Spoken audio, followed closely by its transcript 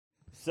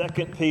2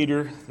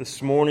 Peter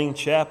this morning,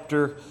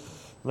 chapter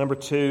number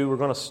 2. We're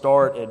going to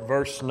start at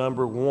verse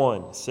number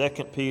 1. 2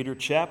 Peter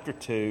chapter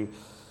 2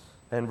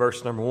 and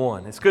verse number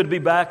 1. It's good to be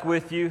back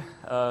with you.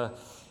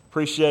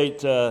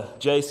 Appreciate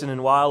Jason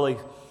and Wiley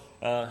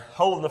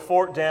holding the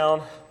fort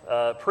down,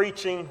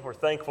 preaching. We're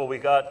thankful we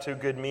got two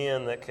good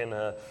men that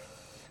can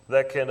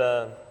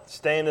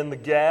stand in the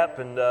gap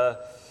and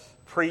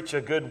preach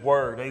a good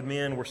word.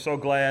 Amen. We're so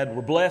glad.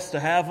 We're blessed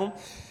to have them.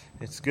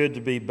 It's good to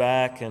be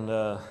back, and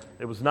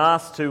it was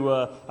nice to,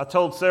 I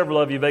told several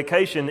of you,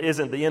 vacation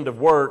isn't the end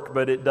of work,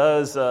 but it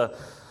does, a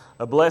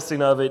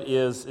blessing of it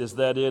is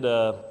that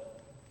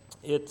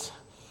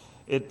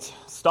it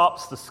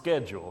stops the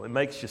schedule. It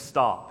makes you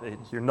stop.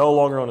 You're no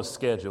longer on a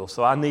schedule,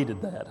 so I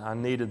needed that. I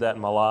needed that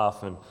in my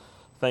life, and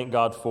thank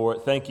God for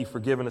it. Thank you for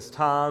giving us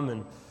time,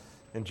 and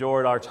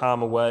enjoyed our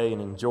time away,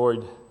 and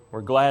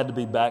we're glad to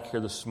be back here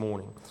this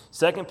morning.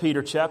 2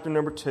 Peter chapter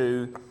number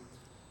 2.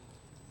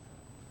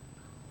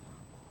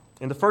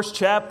 In the first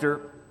chapter,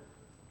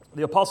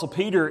 the Apostle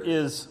Peter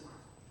is,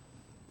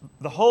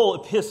 the whole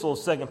epistle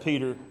of 2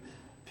 Peter,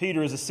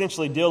 Peter is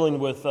essentially dealing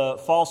with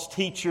false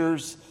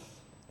teachers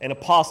and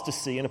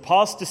apostasy. And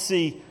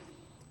apostasy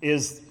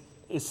is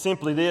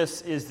simply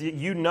this, is that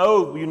you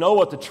know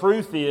what the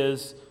truth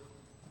is,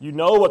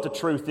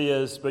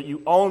 but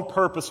you on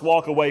purpose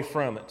walk away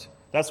from it.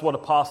 That's what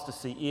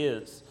apostasy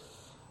is.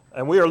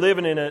 And we are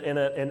living in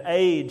an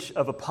age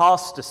of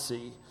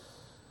apostasy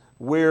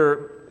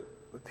where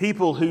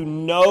people who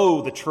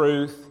know the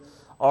truth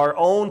are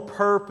on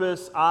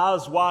purpose,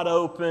 eyes wide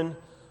open,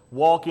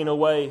 walking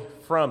away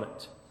from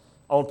it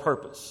on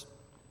purpose.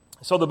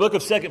 So the book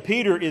of 2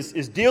 Peter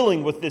is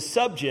dealing with this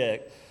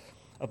subject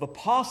of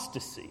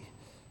apostasy,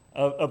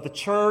 of the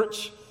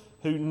church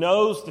who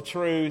knows the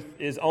truth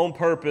is on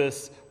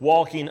purpose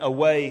walking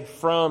away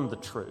from the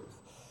truth.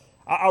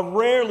 I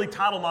rarely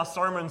title my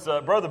sermons,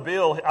 Brother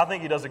Bill, I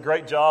think he does a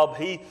great job.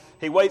 He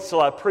waits till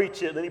I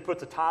preach it, then he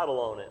puts a title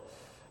on it.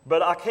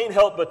 But I can't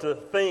help but to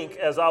think,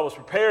 as I was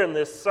preparing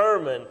this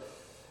sermon,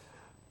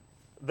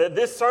 that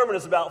this sermon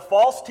is about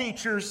false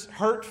teachers,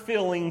 hurt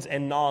feelings,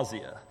 and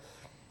nausea.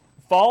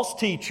 False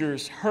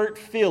teachers, hurt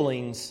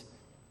feelings,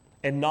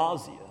 and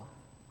nausea.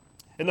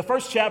 In the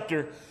first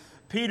chapter,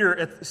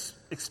 Peter,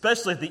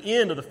 especially at the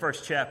end of the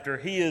first chapter,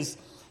 he is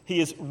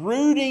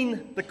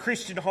rooting the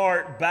Christian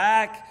heart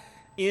back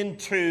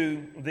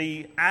into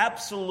the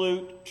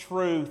absolute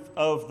truth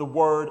of the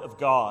Word of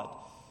God.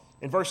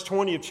 In verse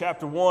 20 of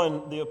chapter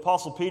 1, the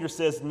Apostle Peter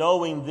says,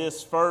 knowing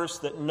this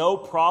first, that no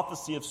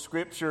prophecy of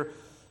Scripture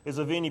is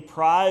of any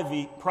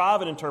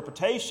private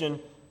interpretation.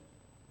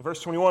 In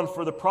verse 21,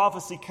 for the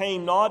prophecy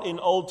came not in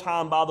old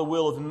time by the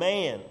will of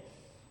man.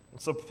 And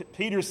so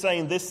Peter's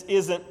saying this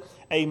isn't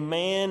a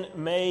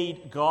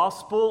man-made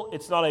gospel.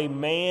 It's not a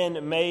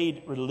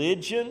man-made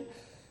religion.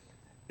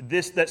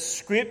 That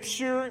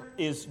Scripture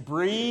is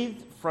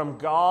breathed from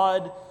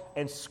God,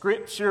 and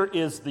Scripture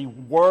is the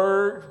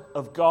Word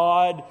of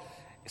God.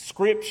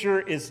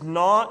 Scripture is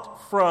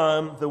not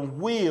from the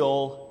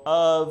will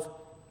of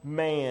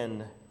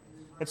man.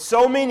 And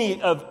so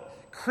many of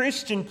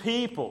Christian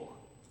people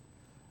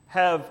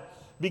have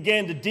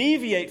began to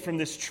deviate from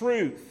this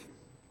truth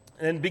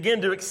and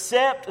begin to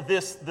accept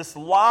this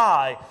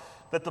lie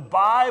that the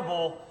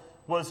Bible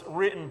was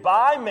written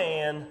by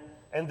man,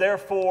 and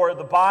therefore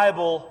the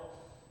Bible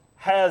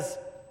has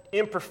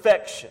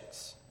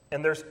imperfections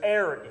and there's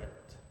error in it.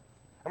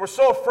 And we're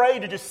so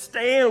afraid to just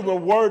stand on the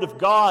Word of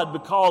God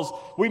because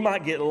we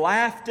might get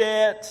laughed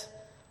at,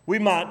 we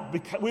might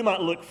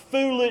look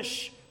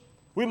foolish,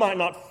 we might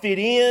not fit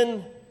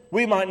in,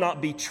 we might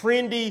not be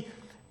trendy.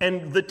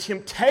 And the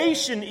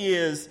temptation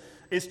is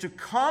to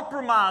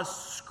compromise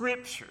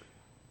Scripture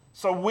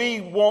so we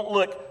won't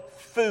look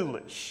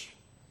foolish.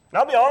 And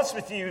I'll be honest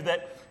with you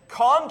that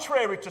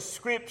contrary to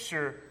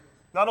Scripture,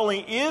 not only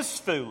is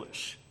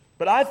foolish,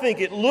 but I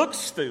think it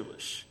looks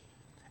foolish.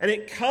 And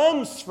it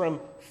comes from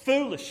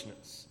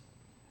foolishness.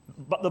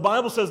 But the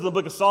Bible says in the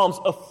book of Psalms,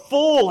 a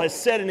fool has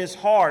said in his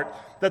heart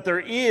that there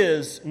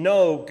is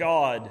no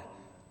God.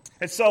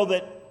 And so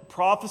that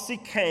prophecy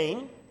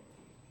came,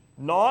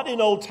 not in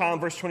old time,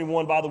 verse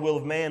 21, by the will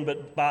of man,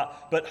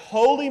 but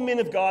holy men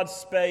of God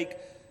spake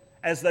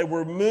as they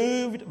were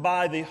moved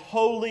by the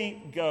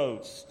Holy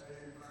Ghost.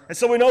 And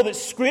so we know that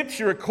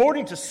Scripture,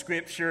 according to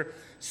Scripture,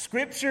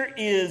 Scripture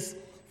is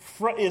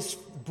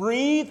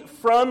breathed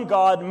from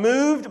God,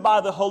 moved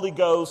by the Holy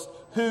Ghost,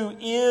 who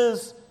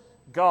is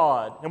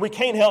God. And I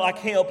can't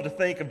help but to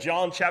think of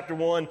John chapter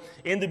 1.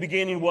 In the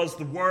beginning was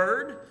the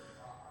Word,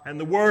 and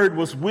the Word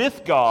was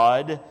with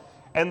God,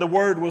 and the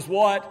Word was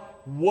what?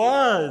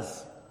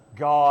 Was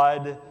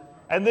God.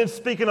 And then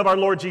speaking of our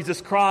Lord Jesus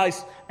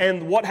Christ,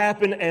 and what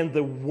happened? And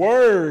the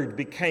Word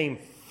became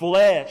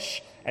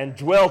flesh and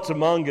dwelt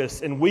among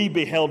us, and we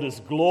beheld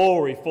His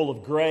glory full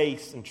of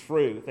grace and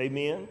truth.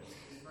 Amen?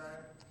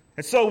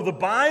 And so the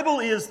Bible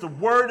is the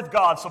Word of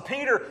God. So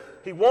Peter,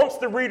 he wants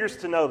the readers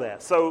to know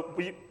that. So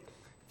if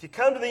you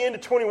come to the end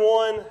of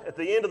 21, at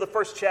the end of the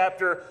first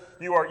chapter,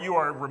 you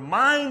are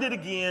reminded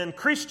again,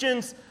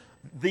 Christians,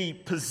 The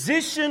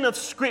position of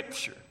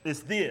Scripture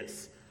is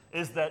this,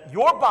 is that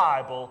your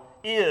Bible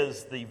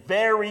is the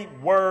very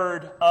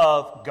Word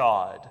of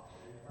God.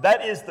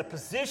 That is the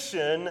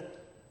position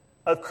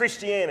of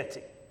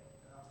Christianity.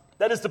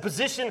 That is the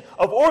position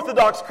of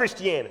Orthodox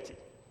Christianity.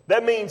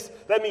 That means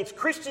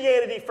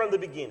Christianity from the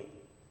beginning.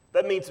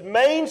 That means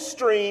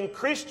mainstream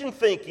Christian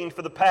thinking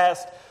for the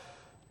past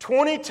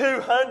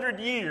 2,200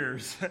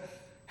 years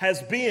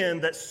has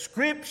been that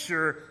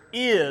Scripture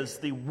is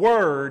the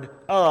Word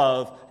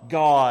of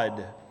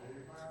God.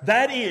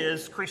 That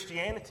is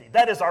Christianity.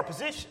 That is our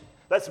position.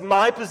 That's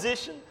my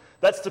position.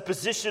 That's the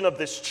position of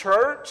this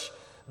church.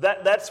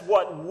 That's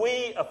what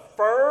we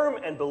affirm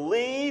and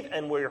believe,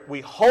 and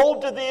we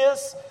hold to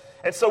this.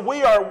 And so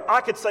we are,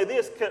 I could say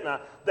this, couldn't I?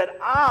 That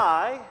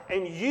I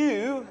and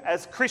you,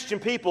 as Christian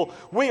people,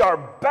 we are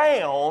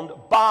bound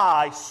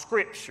by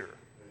Scripture.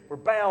 We're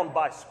bound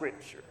by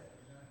Scripture.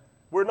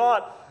 We're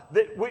not,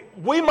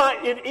 we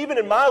might, even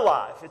in my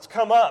life, it's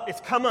come up.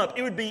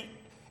 It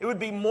would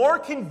be more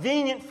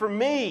convenient for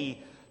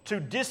me to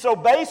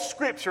disobey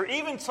Scripture,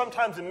 even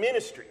sometimes in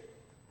ministry.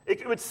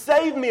 It would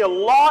save me a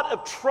lot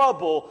of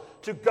trouble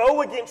to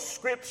go against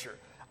Scripture.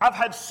 I've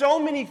had so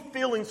many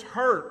feelings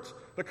hurt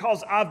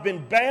because I've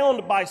been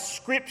bound by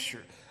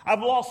Scripture.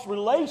 I've lost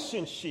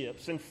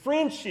relationships and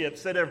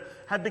friendships that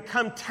have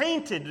become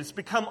tainted. It's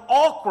become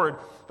awkward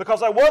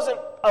because I wasn't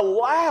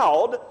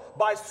allowed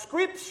by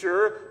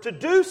Scripture to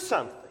do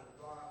something.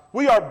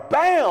 We are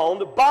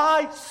bound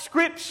by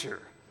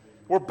Scripture.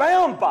 We're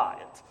bound by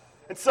it.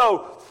 And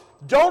so,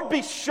 don't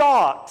be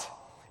shocked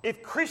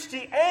if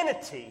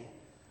Christianity,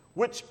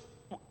 which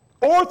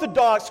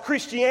Orthodox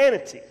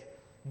Christianity,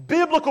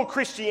 biblical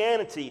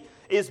Christianity,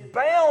 is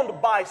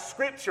bound by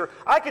Scripture.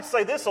 I could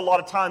say this a lot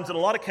of times, in a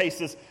lot of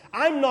cases,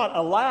 I'm not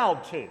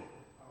allowed to.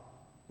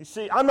 You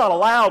see, I'm not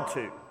allowed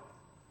to.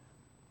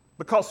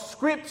 Because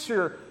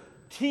Scripture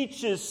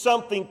teaches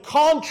something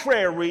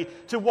contrary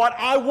to what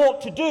I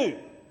want to do.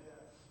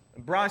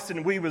 And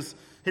Bryson,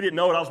 he didn't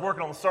know it. I was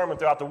working on the sermon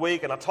throughout the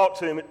week, and I talked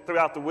to him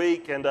throughout the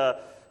week, and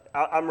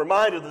I'm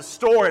reminded of the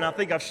story, and I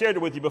think I've shared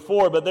it with you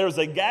before, but there was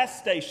a gas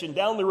station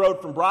down the road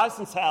from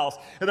Bryson's house,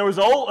 and there was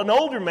an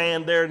older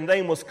man there. His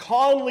name was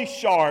Conley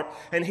Sharp,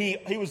 and he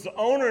was the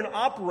owner and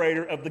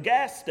operator of the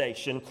gas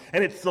station,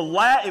 and it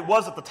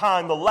was at the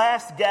time the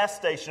last gas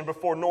station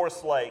before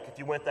Norris Lake, if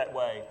you went that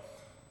way.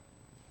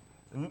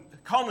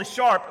 Conley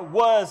Sharp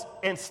was,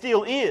 and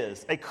still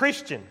is, a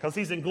Christian, because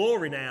he's in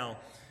glory now,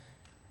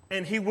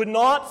 and he would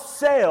not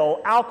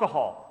sell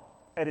alcohol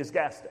at his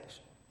gas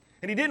station.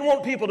 And he didn't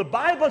want people to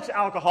buy a bunch of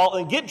alcohol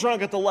and get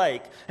drunk at the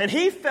lake. And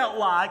he felt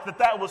like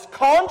that was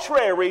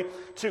contrary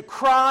to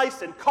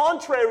Christ and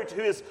contrary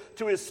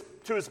to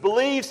his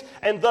beliefs,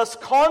 and thus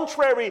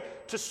contrary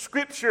to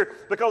Scripture,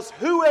 because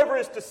whoever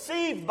is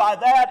deceived by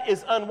that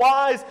is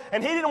unwise,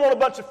 and he didn't want a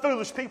bunch of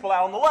foolish people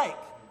out on the lake.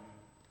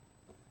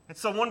 And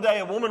so one day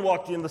a woman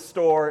walked in the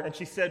store and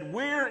she said,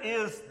 "Where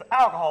is the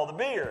alcohol, the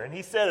beer?" And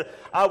he said,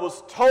 "I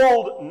was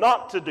told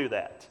not to do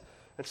that."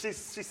 And she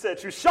said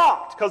she was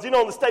shocked because, in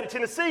the state of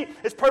Tennessee,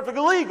 it's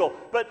perfectly legal.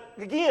 But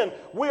again,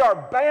 we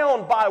are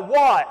bound by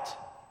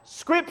what?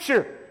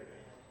 Scripture.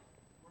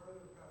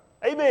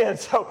 Amen.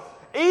 So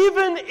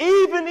even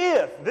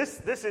if,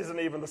 this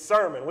isn't even the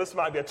sermon, this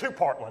might be a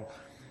two-part one.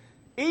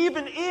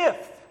 Even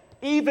if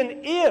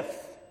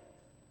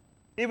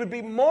it would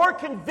be more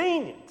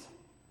convenient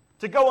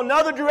to go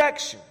another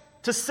direction,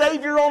 to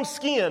save your own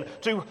skin,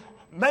 to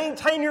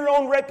maintain your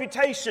own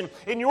reputation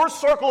in your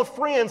circle of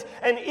friends.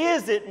 And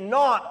is it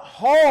not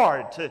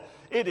hard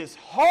it is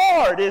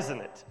hard, isn't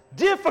it?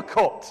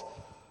 Difficult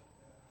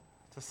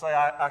to say,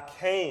 I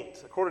can't.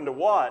 According to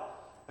what?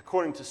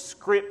 According to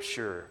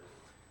Scripture.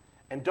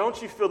 And don't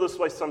you feel this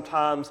way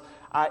sometimes?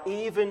 I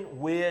even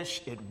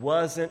wish it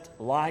wasn't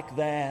like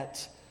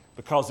that,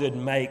 because it'd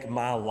make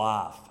my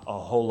life a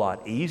whole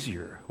lot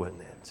easier,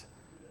 wouldn't it?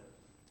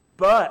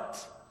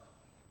 But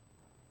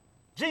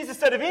Jesus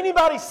said, if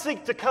anybody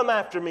seek to come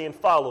after me and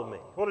follow me,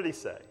 what did he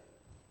say?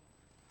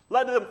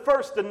 Let them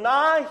first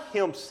deny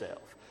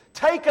himself,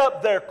 take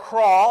up their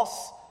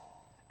cross,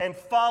 and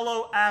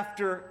follow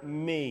after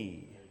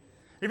me.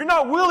 If you're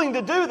not willing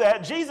to do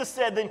that, Jesus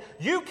said, then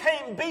you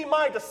can't be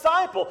my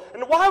disciple.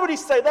 And why would he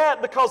say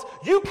that? Because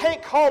you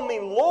can't call me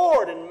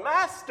Lord and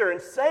Master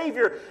and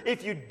Savior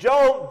if you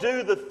don't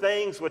do the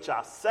things which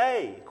I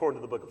say,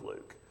 according to the book of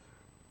Luke.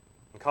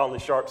 And Conley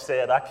Sharp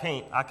said, I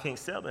can't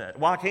sell that.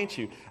 Why can't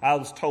you? I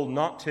was told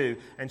not to.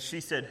 And she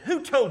said,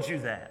 who told you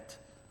that?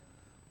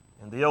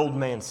 And the old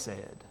man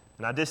said,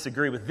 and I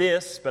disagree with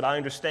this, but I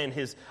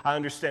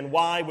understand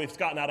why we've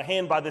gotten out of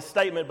hand by this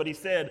statement, but he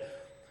said,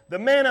 the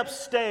man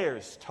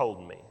upstairs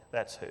told me.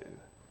 That's who.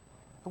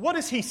 What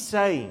is he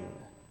saying?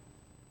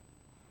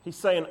 He's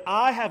saying,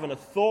 I have an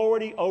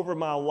authority over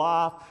my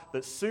life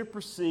that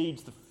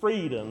supersedes the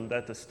freedom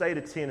that the state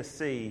of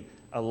Tennessee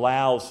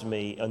allows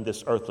me in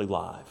this earthly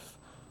life.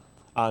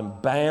 I'm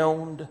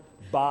bound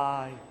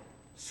by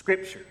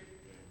Scripture.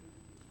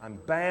 I'm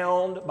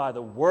bound by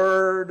the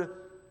Word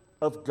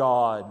of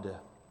God.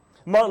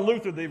 Martin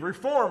Luther, the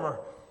reformer,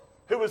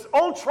 who was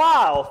on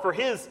trial for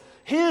his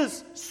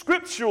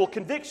scriptural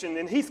conviction,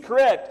 and he's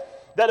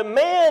correct, that a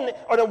man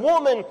or a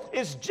woman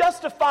is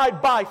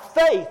justified by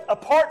faith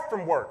apart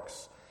from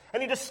works.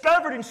 And he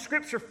discovered in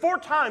Scripture 4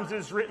 times it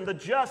is written, the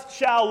just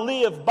shall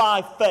live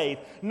by faith,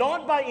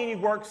 not by any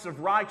works of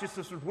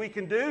righteousness that we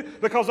can do,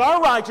 because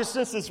our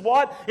righteousness is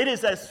what? It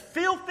is as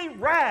filthy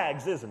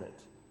rags, isn't it?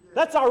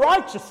 That's our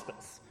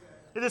righteousness.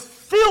 It is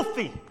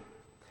filthy.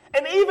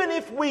 And even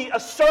if we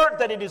assert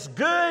that it is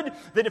good,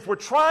 that if we're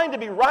trying to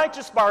be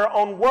righteous by our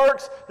own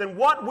works, then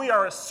what we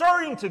are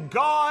asserting to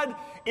God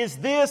is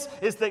this,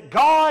 is that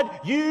God,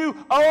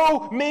 you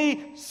owe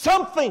me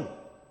something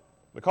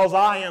because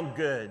I am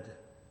good.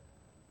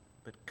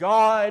 But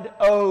God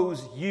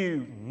owes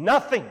you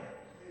nothing.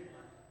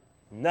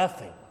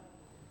 Nothing.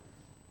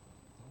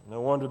 No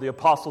wonder the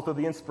apostle, through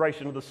the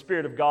inspiration of the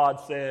Spirit of God,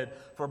 said,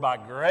 "For by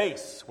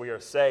grace we are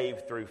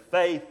saved through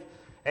faith,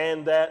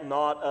 and that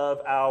not of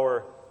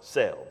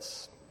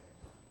ourselves."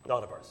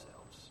 Not of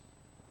ourselves.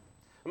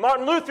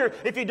 Martin Luther,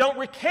 if you don't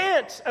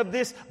recant of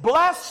this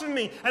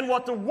blasphemy and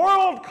what the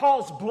world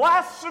calls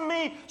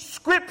blasphemy,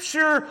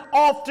 Scripture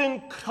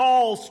often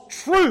calls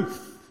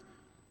truth.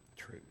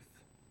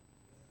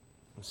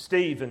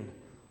 Stephen,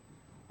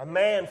 a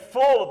man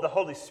full of the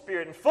Holy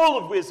Spirit and full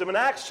of wisdom, in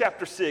Acts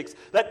chapter 6,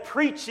 that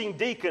preaching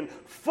deacon,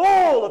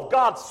 full of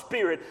God's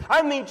Spirit,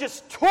 I mean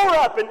just tore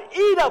up and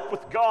eat up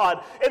with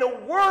God in a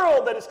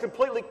world that is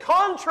completely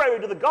contrary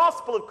to the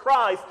gospel of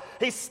Christ.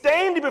 He's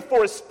standing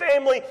before his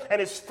family and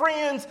his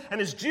friends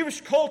and his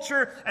Jewish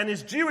culture and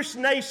his Jewish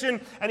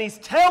nation, and he's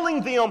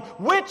telling them,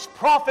 which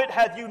prophet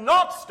have you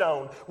not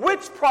stoned?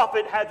 Which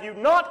prophet have you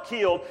not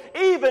killed?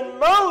 Even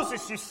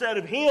Moses, you said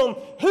of him,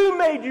 who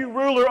made you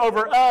ruler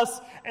over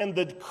us? And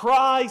the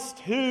Christ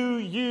who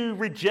you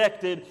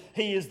rejected,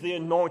 he is the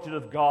anointed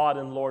of God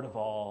and Lord of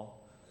all.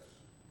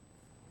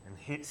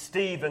 And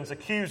Stephen's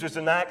accusers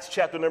in Acts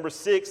chapter number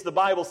 6, the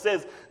Bible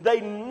says, they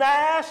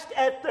gnashed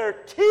at their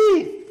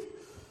teeth.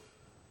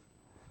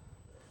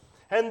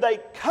 And they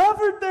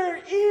covered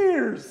their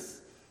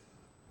ears.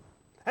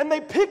 And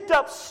they picked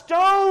up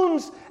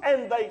stones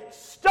and they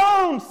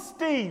stoned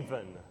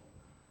Stephen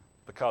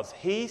because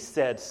he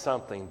said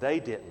something they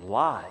didn't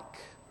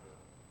like.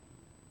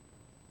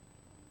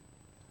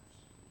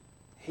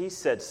 He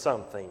said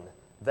something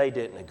they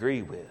didn't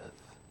agree with.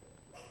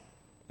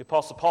 The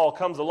Apostle Paul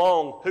comes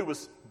along, who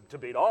was, to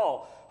beat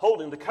all,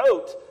 holding the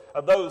coat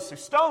of those who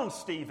stoned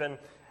Stephen.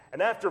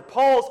 And after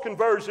Paul's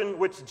conversion,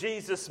 which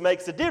Jesus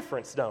makes a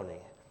difference, don't he?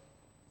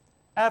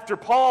 After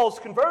Paul's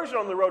conversion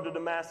on the road to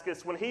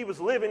Damascus, when he was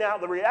living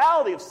out the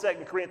reality of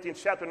 2 Corinthians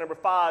chapter number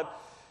 5,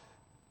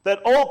 that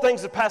all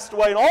things have passed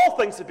away and all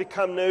things have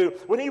become new.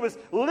 When he was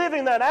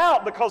living that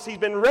out because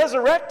he'd been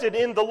resurrected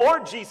in the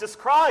Lord Jesus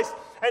Christ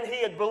and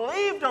he had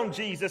believed on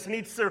Jesus and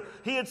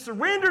he had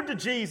surrendered to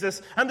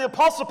Jesus, and the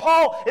Apostle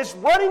Paul is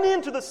running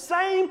into the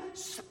same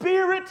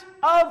spirit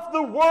of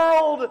the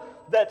world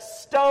that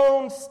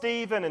stoned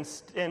Stephen,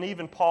 and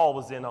even Paul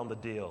was in on the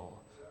deal.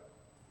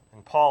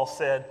 And Paul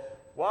said,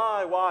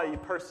 why are you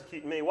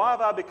persecuting me? Why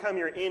have I become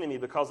your enemy?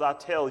 Because I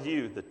tell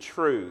you the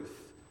truth.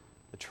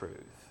 The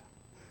truth.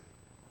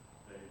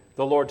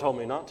 The Lord told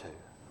me not to.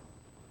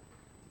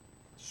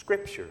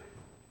 Scripture.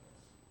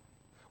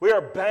 We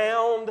are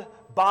bound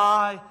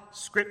by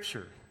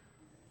Scripture.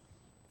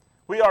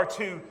 We are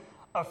to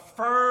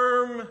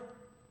affirm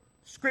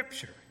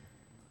Scripture.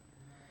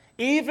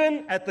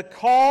 Even at the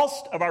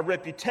cost of our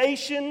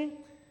reputation,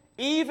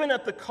 even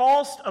at the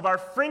cost of our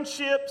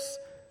friendships,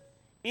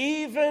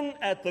 even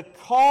at the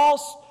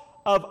cost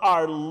of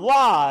our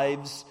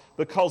lives,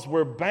 because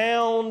we're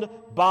bound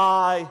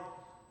by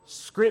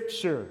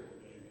Scripture.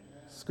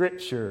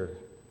 Scripture.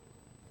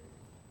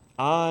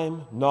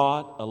 I'm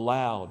not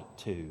allowed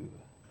to.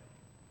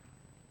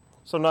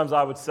 Sometimes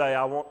I would say,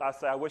 I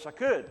wish I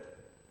could.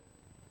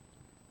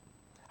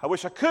 I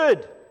wish I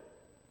could.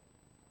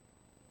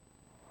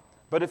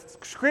 But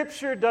if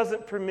Scripture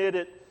doesn't permit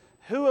it,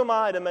 who am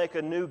I to make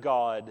a new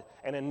God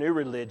and a new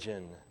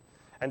religion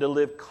and to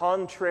live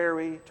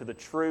contrary to the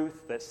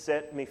truth that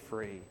set me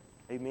free?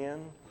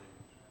 Amen?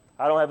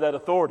 I don't have that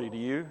authority, do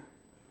you?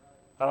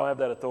 I don't have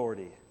that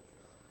authority.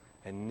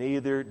 And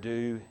neither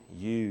do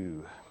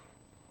you.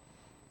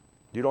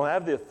 You don't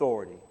have the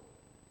authority.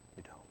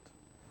 You don't.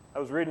 I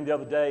was reading the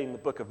other day in the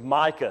book of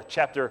Micah,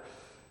 chapter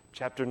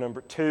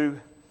number 2,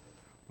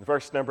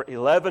 verse number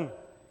 11.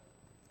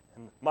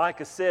 And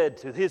Micah said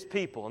to his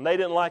people, and they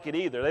didn't like it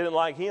either. They didn't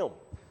like him.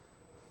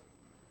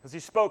 Because he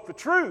spoke the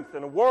truth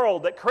in a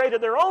world that created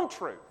their own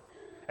truth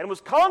and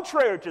was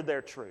contrary to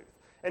their truth.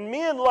 And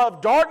men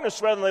love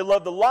darkness rather than they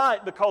love the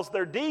light because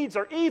their deeds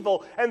are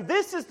evil. And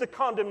this is the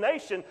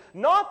condemnation.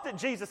 Not that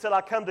Jesus said,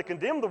 I come to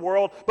condemn the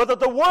world, but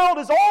that the world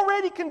is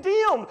already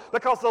condemned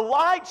because the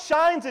light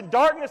shines in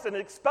darkness and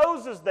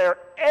exposes their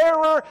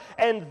error,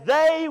 and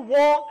they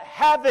won't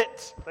have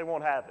it. They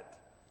won't have it.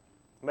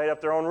 Made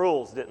up their own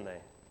rules, didn't they?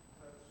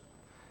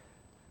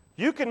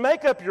 You can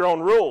make up your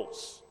own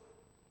rules.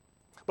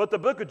 But the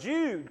book of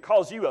Jude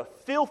calls you a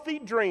filthy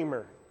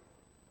dreamer.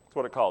 That's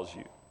what it calls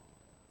you.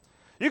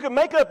 You can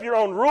make up your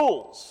own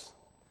rules,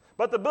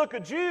 But the book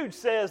of Jude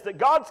says that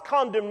God's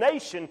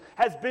condemnation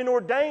has been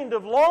ordained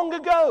of long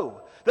ago.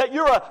 That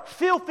you're a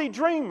filthy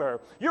dreamer.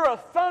 You're a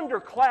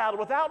thundercloud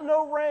without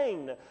no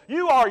rain.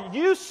 You are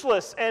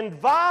useless and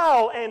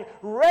vile and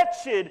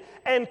wretched.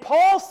 And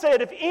Paul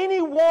said, if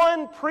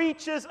anyone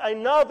preaches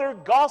another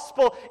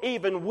gospel,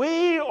 even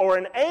we or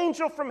an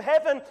angel from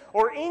heaven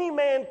or any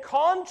man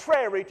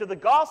contrary to the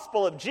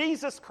gospel of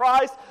Jesus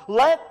Christ,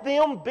 let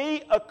them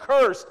be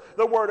accursed.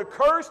 The word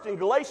accursed in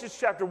Galatians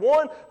chapter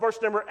 1, verse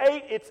number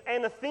 8, it's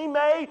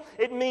anatheme.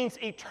 It means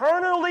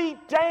eternally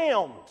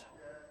damned.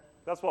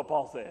 That's what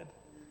Paul said.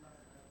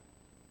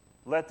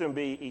 Let them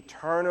be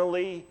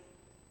eternally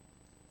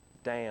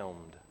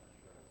damned.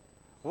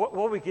 What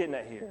are we getting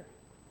at here?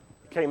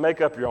 You can't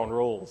make up your own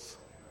rules.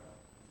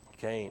 You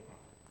can't.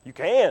 You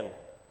can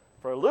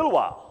for a little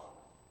while.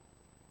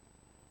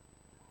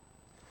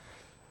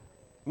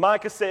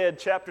 Micah said,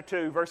 chapter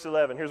 2, verse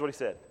 11, here's what he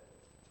said.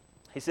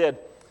 He said,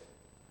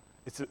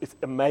 it's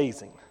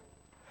amazing.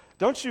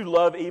 Don't you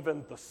love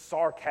even the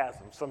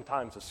sarcasm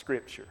sometimes of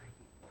Scripture?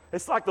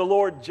 It's like the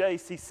Lord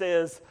Jace, he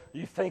says,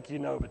 you think you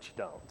know, but you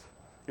don't.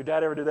 Your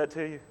dad ever do that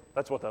to you?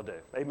 That's what they'll do.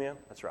 Amen?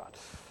 That's right.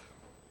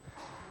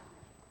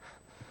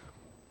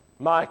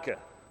 Micah,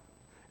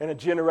 in a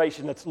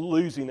generation that's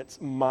losing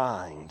its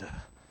mind,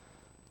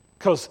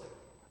 because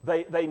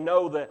they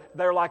know that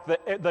they're like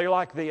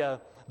the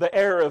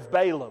heir of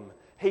Balaam.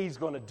 He's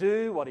going to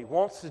do what he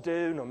wants to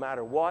do no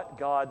matter what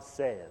God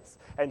says.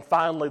 And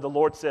finally the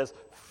Lord says,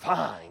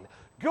 fine.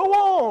 Go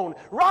on,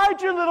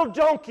 ride your little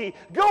donkey.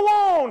 Go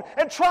on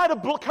and try to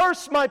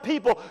curse my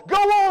people. Go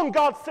on,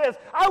 God says,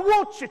 I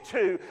want you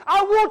to.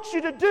 I want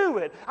you to do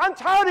it. I'm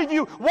tired of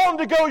you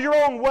wanting to go your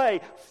own way.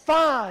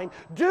 Fine,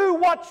 do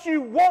what you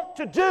want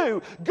to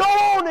do. Go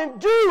on and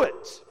do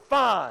it.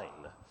 Fine.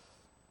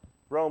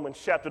 Romans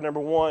chapter number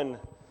 1.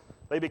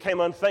 They became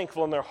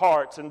unthankful in their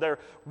hearts, and their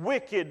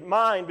wicked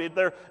mind,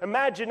 their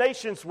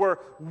imaginations were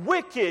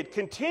wicked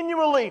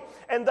continually,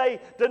 and they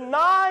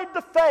denied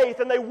the faith,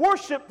 and they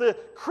worshiped the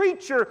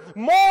creature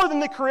more than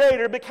the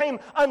Creator, became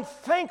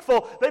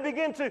unthankful. They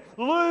began to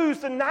lose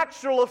the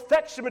natural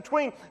affection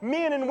between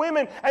men and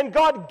women, and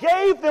God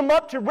gave them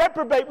up to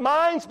reprobate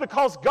minds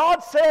because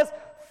God says,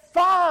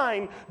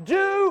 fine,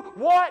 do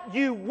what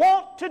you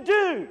want to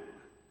do.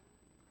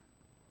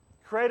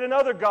 Create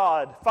another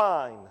God,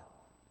 fine.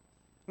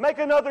 Make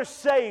another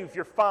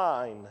Savior,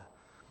 fine.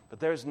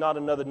 But there's not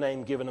another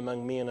name given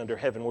among men under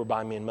heaven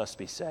whereby men must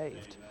be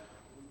saved.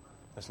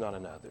 There's not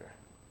another.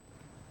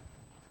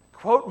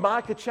 Quote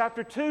Micah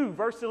chapter 2,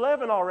 verse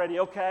 11 already,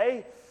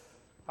 okay?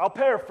 I'll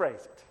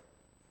paraphrase it.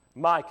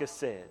 Micah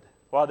said,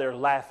 while they're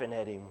laughing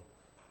at him,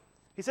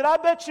 he said, I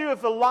bet you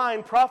if a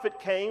lying prophet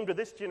came to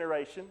this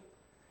generation,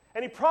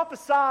 and he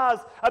prophesies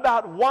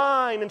about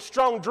wine and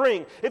strong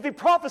drink, if he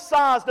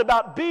prophesied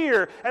about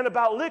beer and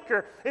about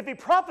liquor, if he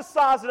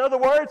prophesied, in other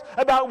words,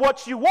 about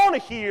what you want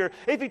to hear,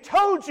 if he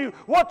told you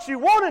what you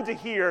wanted to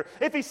hear,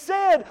 if he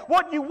said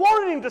what you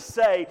wanted him to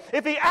say,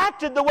 if he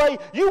acted the way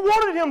you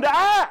wanted him to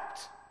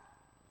act,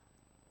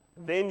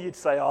 then you'd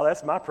say, oh,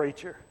 that's my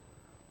preacher.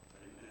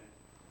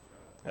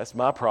 That's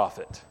my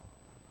prophet.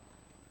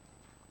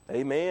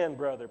 Amen,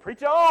 brother.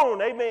 Preach on.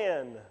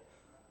 Amen.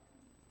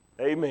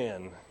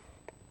 Amen.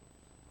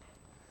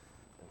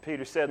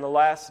 Peter said in the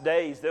last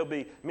days there'll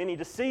be many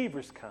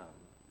deceivers come.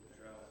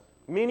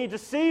 Many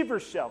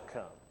deceivers shall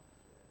come.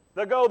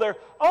 They'll go their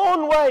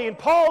own way. And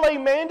Paul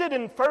amended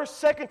in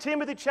 1st, 2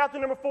 Timothy chapter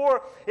number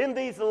 4, in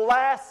these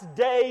last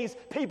days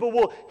people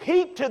will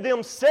heap to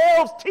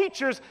themselves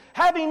teachers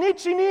having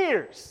itching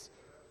ears.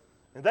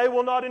 And they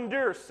will not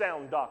endure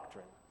sound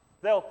doctrine.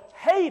 They'll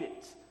hate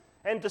it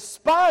and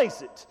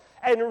despise it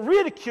and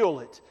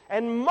ridicule it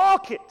and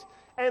mock it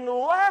and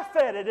laugh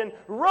at it and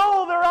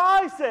roll their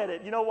eyes at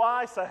it. You know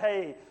why?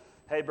 Say,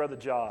 hey, Brother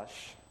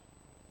Josh,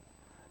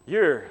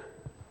 you're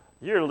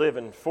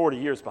living 40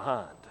 years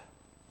behind.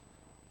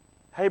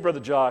 Hey, Brother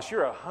Josh,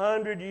 you're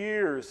 100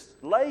 years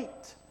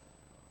late.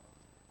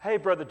 Hey,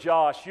 Brother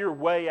Josh, you're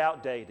way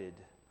outdated.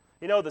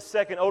 You know, the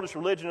second oldest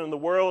religion in the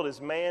world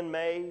is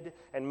man-made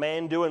and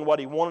man doing what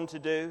he wanted to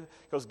do.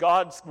 Because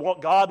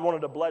God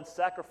wanted a blood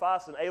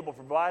sacrifice and Abel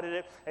provided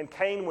it. And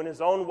Cain went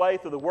his own way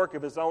through the work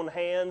of his own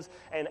hands.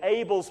 And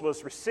Abel's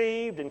was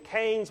received and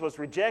Cain's was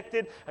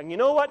rejected. And you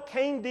know what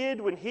Cain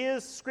did when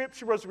his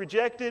scripture was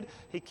rejected?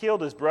 He killed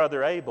his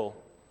brother Abel.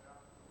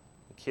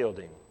 He killed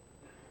him.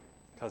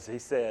 Because he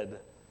said,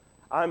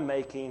 I'm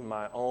making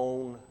my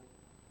own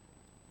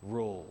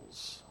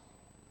rules.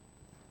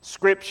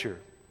 Scripture.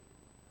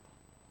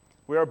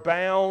 We are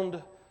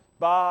bound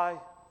by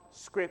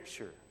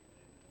Scripture.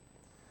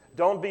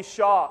 Don't be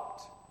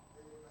shocked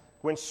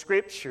when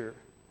Scripture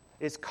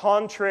is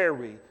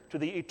contrary to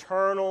the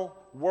eternal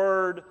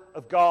Word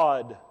of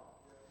God.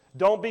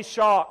 Don't be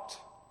shocked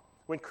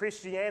when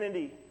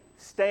Christianity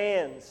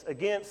stands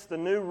against the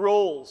new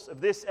rules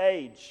of this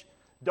age.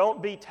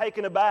 Don't be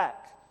taken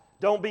aback.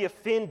 Don't be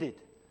offended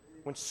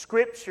when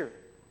Scripture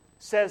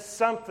says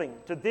something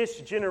to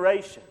this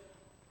generation.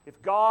 If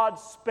God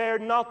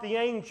spared not the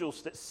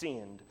angels that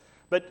sinned,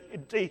 but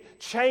He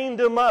chained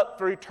them up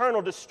for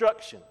eternal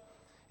destruction.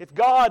 If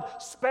God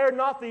spared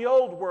not the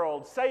old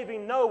world,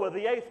 saving Noah,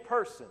 the eighth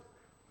person,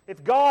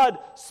 if God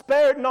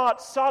spared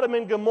not Sodom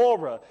and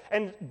Gomorrah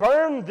and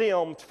burned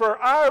them for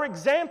our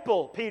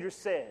example, Peter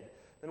said,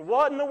 then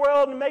what in the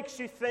world makes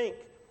you think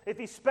if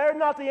He spared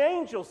not the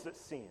angels that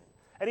sinned,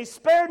 and He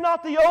spared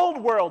not the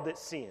old world that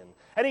sinned,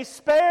 and He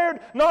spared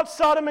not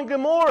Sodom and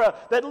Gomorrah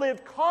that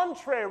lived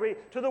contrary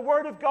to the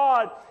Word of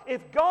God,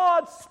 if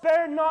God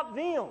spared not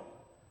them,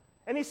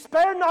 and He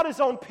spared not His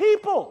own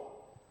people,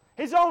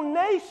 His own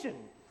nation,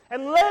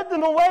 and led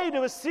them away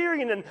to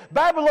Assyrian and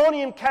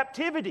Babylonian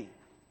captivity,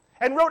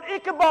 and wrote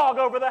Ichabod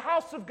over the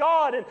house of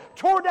God, and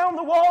tore down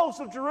the walls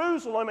of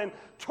Jerusalem, and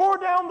tore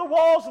down the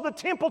walls of the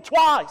temple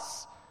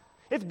twice.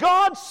 If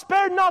God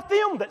spared not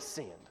them that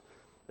sinned,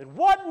 then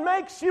what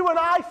makes you and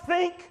I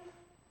think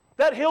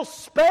that He'll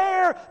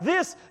spare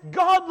this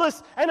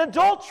godless and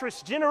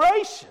adulterous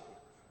generation?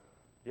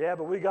 Yeah,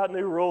 but we got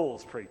new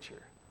rules,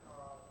 preacher.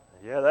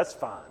 Yeah, that's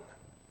fine.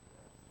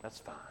 That's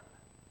fine.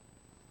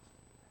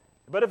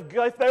 But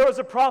if there was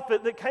a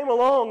prophet that came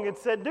along and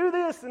said, do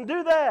this and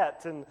do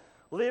that, and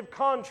live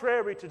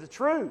contrary to the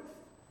truth,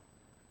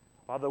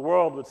 well, the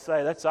world would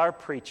say, that's our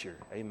preacher.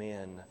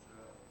 Amen.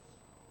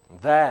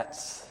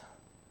 That's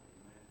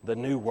the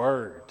new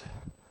word.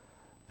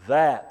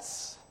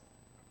 That's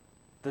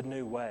the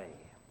new way.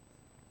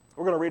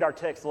 We're going to read our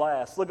text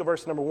last. Look at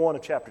verse number 1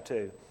 of chapter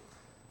 2.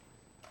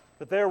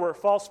 But there were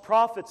false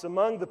prophets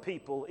among the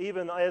people,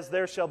 even as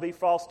there shall be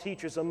false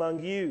teachers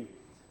among you,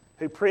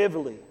 who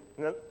privily.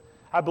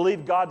 I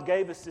believe God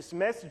gave us this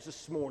message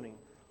this morning.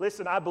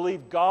 Listen, I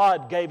believe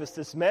God gave us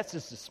this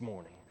message this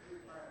morning.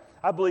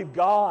 I believe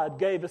God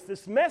gave us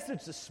this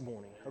message this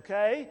morning,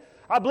 okay?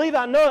 I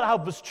know I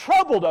was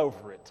troubled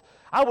over it.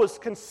 I was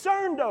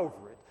concerned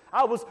over it.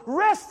 I was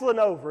wrestling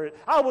over it.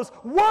 I was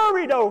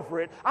worried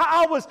over it.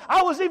 I was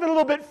even a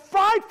little bit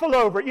frightful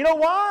over it. You know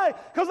why?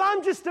 Because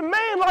I'm just a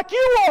man like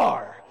you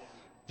are.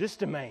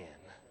 Just a man.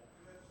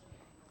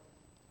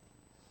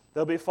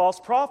 There'll be false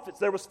prophets.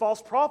 There was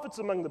false prophets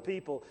among the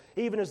people,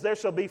 even as there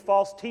shall be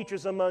false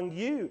teachers among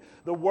you.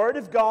 The Word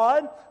of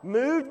God,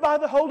 moved by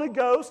the Holy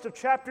Ghost of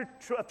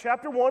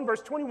chapter 1,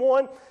 verse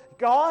 21,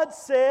 God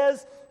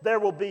says there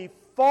will be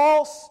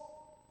false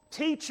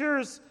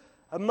teachers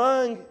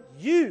among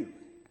you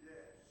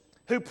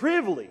who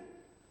privily,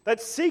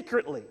 that's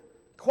secretly,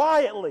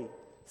 quietly,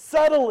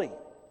 subtly,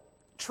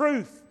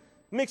 truth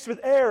mixed with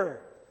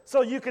error.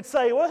 So you could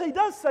say, well, he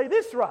does say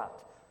this right.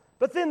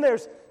 But then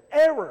there's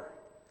error.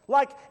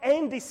 Like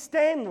Andy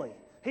Stanley.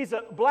 He's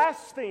a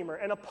blasphemer,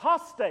 an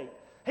apostate.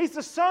 He's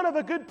the son of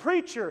a good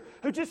preacher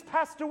who just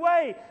passed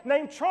away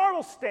named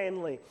Charles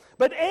Stanley.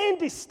 But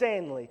Andy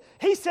Stanley,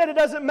 he said it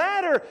doesn't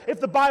matter if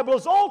the Bible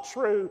is all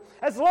true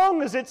as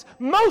long as it's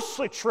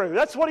mostly true.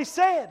 That's what he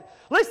said.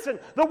 Listen,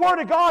 the Word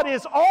of God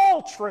is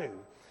all true.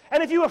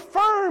 And if you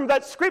affirm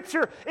that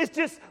Scripture is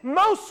just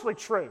mostly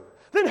true,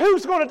 then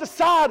who's going to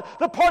decide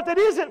the part that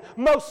isn't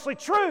mostly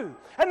true?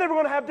 And then we're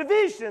going to have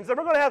divisions, and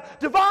we're going to have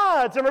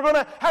divides, and we're going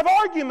to have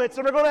arguments,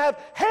 and we're going to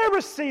have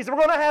heresies, and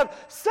we're going to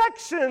have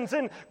sections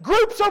and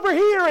groups over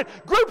here and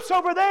groups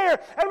over there,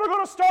 and we're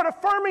going to start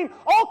affirming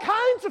all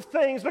kinds of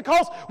things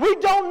because we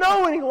don't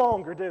know any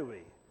longer, do we?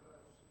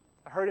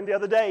 I heard him the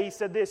other day. He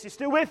said this. You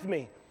still with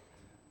me?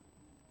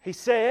 He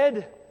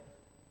said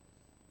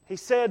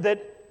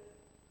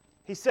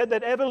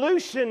that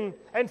evolution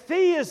and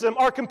theism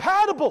are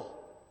compatible.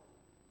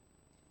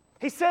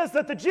 He says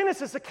that the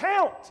Genesis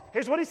account,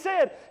 here's what he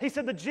said. He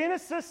said the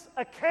Genesis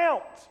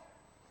account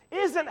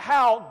isn't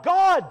how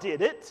God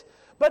did it,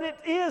 but it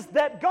is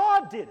that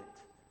God did it.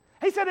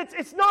 He said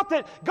it's not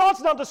that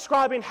God's not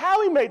describing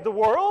how He made the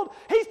world.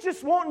 He's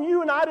just wanting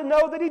you and I to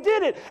know that He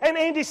did it. And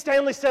Andy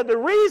Stanley said the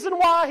reason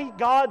why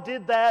God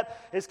did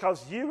that is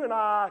because you and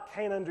I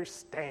can't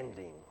understand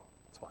Him.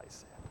 That's why he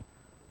said.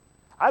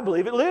 I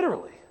believe it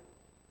literally.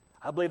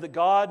 I believe that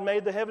God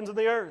made the heavens and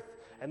the earth.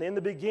 And in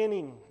the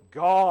beginning,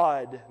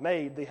 God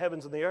made the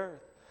heavens and the earth.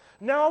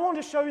 Now I want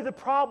to show you the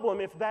problem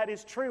if that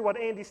is true, what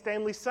Andy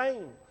Stanley's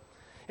saying.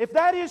 If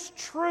that is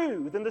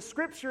true, then the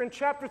scripture in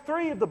chapter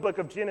 3 of the book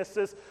of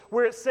Genesis,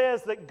 where it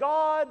says that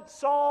God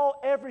saw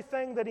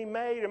everything that He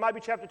made, it might be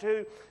chapter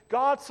 2,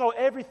 God saw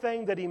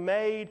everything that He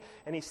made,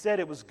 and He said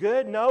it was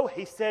good. No,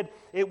 He said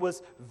it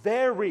was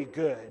very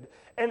good.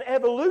 And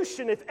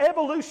evolution, if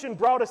evolution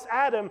brought us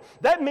Adam,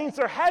 that means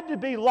there had to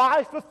be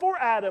life before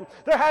Adam.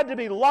 There had to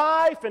be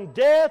life and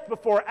death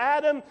before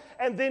Adam,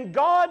 and then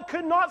God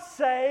could not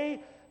say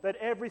that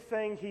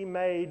everything He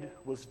made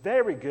was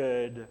very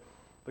good,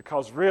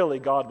 because really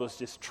God was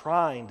just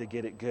trying to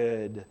get it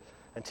good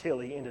until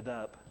He ended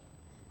up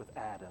with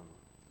Adam.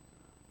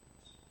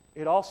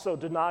 It also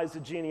denies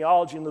the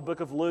genealogy in the book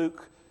of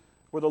Luke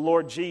where the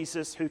Lord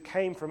Jesus, who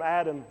came from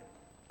Adam,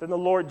 then the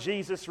Lord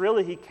Jesus,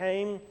 really He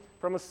came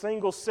from a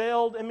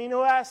single-celled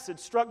amino acid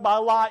struck by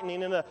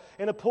lightning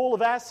in a pool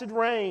of acid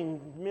rain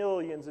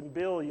millions and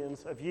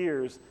billions of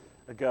years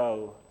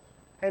ago.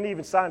 And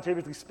even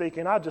scientifically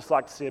speaking, I'd just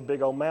like to see a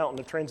big old mountain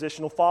of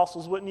transitional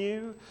fossils, wouldn't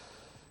you?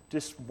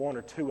 Just one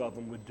or two of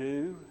them would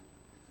do.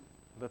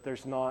 But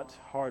there's not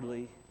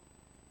hardly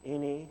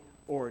any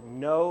or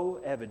no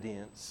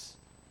evidence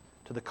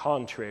to the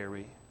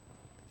contrary.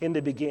 In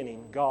the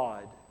beginning,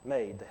 God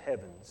made the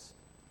heavens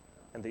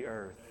and the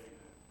earth.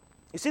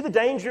 You see the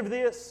danger of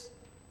this?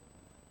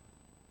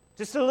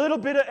 Just a little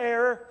bit of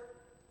error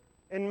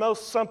and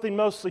something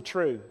mostly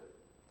true.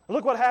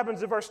 Look what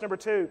happens in verse number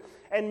 2.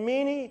 And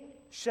many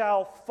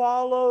shall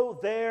follow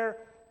their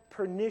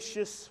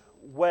pernicious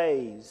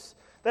ways.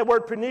 That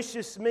word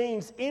pernicious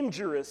means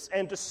injurious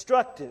and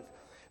destructive.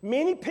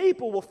 Many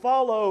people will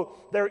follow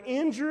their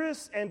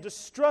injurious and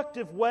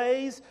destructive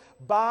ways,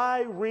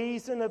 by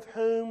reason of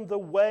whom the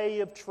way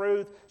of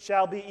truth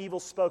shall be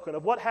evil spoken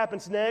of. What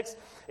happens next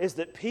is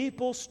that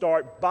people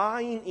start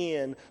buying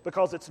in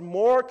because it's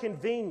more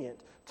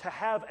convenient to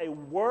have a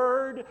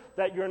word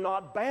that you're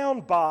not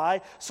bound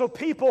by. So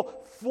people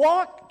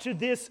flock to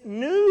this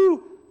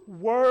new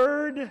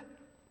word,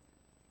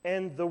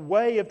 and the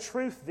way of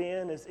truth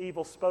then is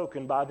evil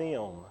spoken by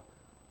them.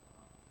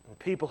 And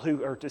people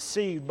who are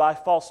deceived by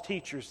false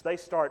teachers, they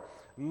start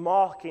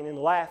mocking and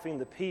laughing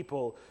the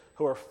people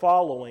who are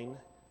following,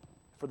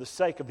 for the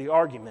sake of the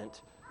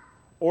argument,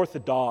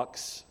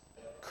 orthodox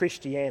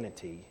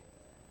Christianity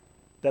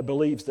that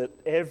believes that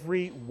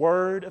every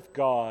word of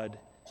God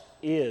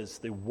is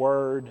the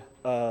Word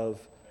of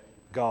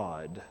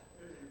God.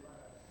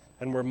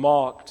 And we're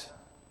mocked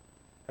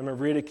and we're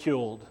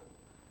ridiculed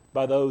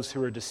by those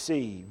who are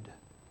deceived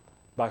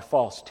by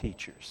false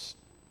teachers.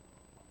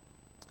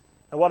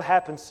 And what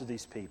happens to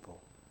these people?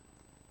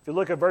 If you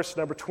look at verse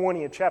number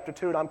 20 in chapter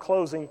 2, and I'm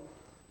closing,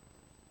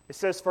 it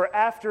says, "For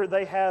after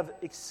they have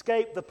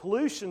escaped the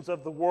pollutions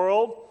of the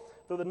world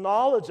through the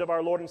knowledge of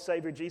our Lord and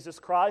Savior Jesus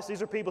Christ,"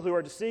 these are people who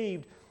are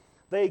deceived,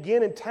 "they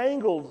again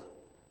entangled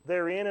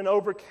therein and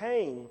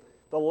overcame.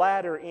 The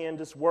latter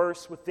end is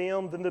worse with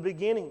them than the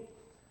beginning."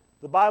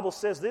 The Bible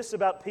says this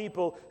about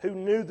people who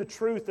knew the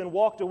truth and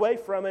walked away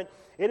from it.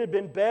 "It had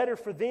been better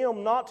for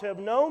them not to have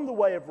known the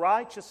way of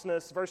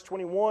righteousness," verse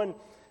 21,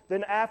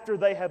 "than after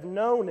they have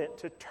known it,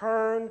 to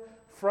turn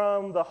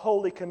from the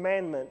holy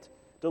commandment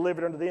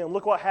delivered unto them."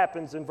 Look what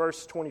happens in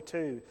verse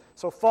 22.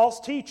 So false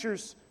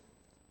teachers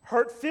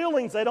hurt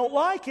feelings. They don't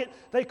like it.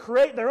 They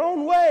create their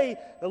own way.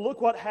 And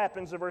look what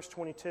happens in verse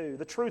 22.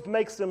 The truth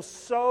makes them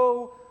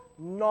so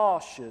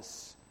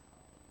nauseous.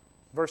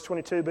 Verse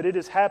 22, "But it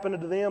has happened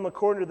to them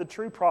according to the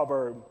true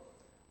proverb.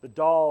 The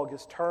dog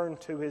is turned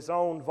to his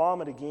own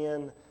vomit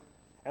again,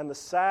 and the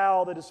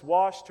sow that is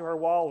washed to her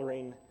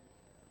wallowing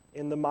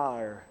in the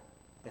mire."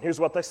 And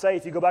here's what they say.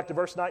 If you go back to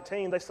verse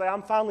 19, they say,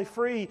 "I'm finally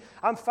free.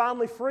 I'm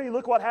finally free."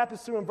 Look what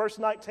happens to them in verse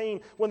 19.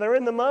 When they're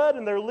in the mud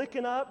and they're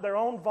licking up their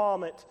own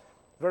vomit.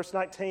 Verse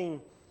 19,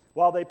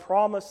 "While they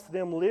promise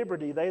them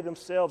liberty, they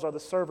themselves are the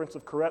servants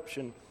of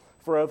corruption.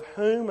 For of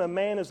whom a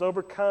man is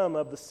overcome,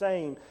 of the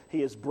same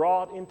he is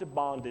brought into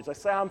bondage." They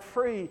say, "I'm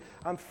free,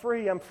 I'm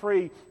free, I'm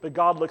free." But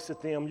God looks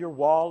at them. You're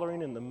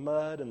wallowing in the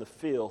mud and the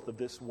filth of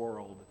this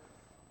world.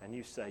 And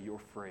you say you're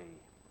free.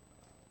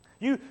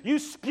 You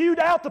spewed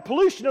out the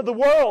pollution of the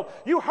world.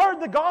 You heard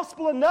the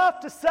gospel enough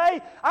to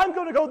say, "I'm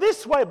going to go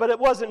this way," but it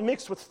wasn't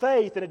mixed with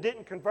faith and it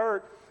didn't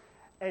convert.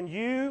 And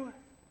you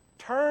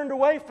turned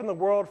away from the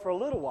world for a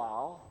little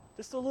while,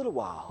 just a little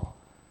while.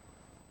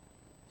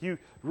 You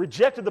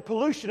rejected the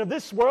pollution of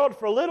this world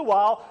for a little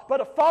while,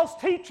 but a false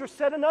teacher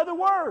said another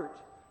word.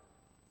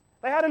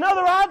 They had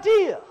another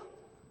idea.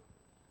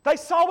 They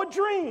saw a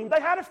dream. They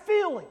had a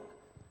feeling.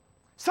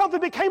 Something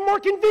became more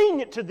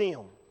convenient to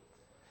them.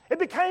 It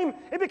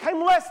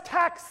became less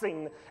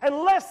taxing and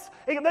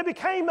it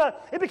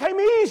became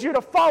easier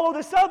to follow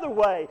this other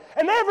way.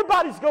 And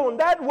everybody's going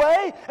that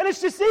way, and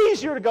it's just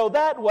easier to go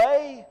that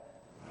way.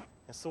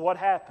 And so what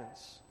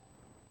happens?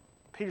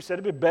 Peter said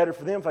it'd be better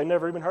for them if they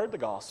never even heard the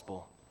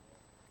gospel,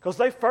 because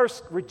they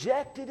first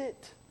rejected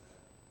it.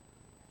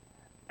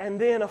 And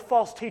then a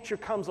false teacher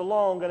comes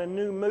along and a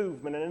new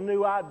movement and a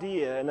new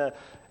idea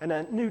and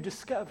a new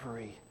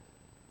discovery.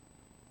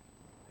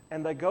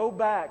 And they go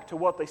back to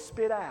what they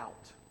spit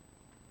out.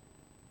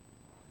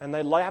 And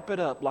they lap it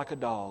up like a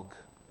dog.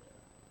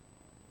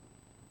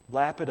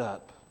 Lap it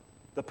up.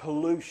 The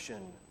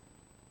pollution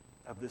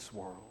of this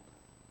world.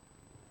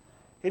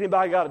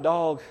 Anybody got a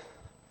dog?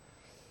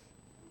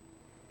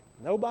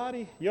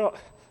 Nobody? You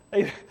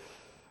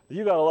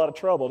got a lot of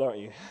trouble, don't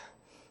you?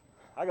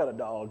 I got a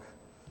dog.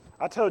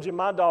 I told you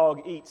my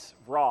dog eats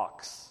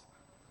rocks.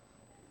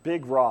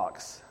 Big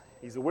rocks.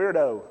 He's a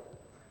weirdo.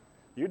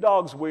 Your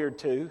dog's weird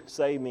too.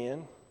 Say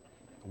amen.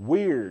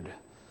 Weird.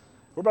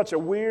 We're a bunch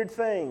of weird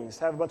things.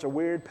 Have a bunch of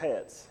weird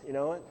pets. You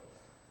know it?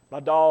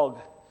 My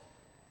dog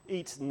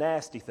eats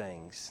nasty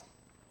things.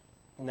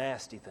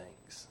 Nasty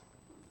things.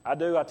 I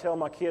do. I tell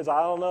my kids,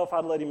 I don't know if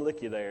I'd let him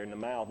lick you there in the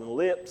mouth and the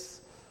lips,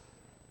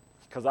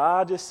 because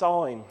I just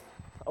saw him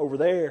over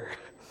there.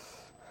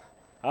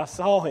 I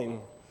saw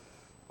him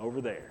over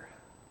there.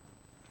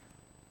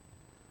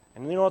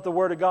 And you know what the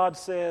Word of God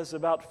says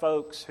about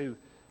folks who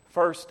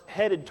first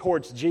headed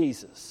towards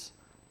Jesus,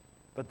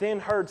 but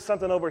then heard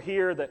something over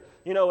here that,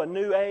 a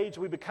new age,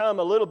 we become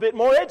a little bit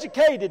more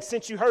educated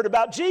since you heard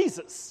about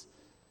Jesus.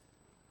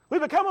 We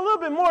become a little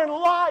bit more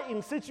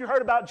enlightened since you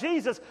heard about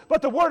Jesus.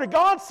 But the Word of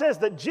God says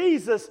that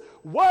Jesus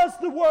was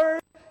the Word,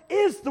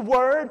 is the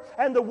Word,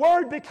 and the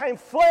Word became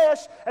flesh.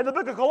 And the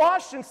book of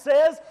Colossians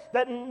says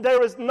that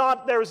there is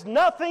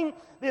nothing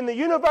in the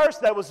universe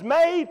that was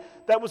made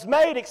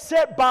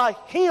except by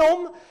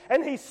Him.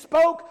 And He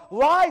spoke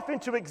life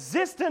into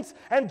existence.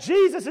 And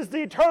Jesus is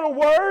the eternal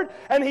Word,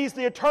 and He's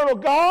the eternal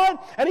God,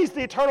 and He's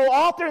the eternal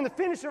author and the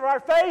finisher of our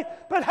faith.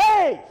 But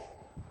hey,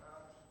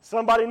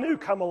 somebody new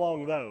come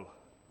along though.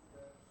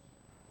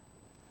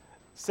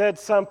 Said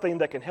something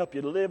that can help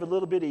you to live a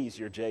little bit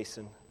easier,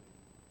 Jason.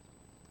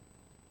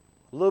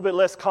 A little bit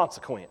less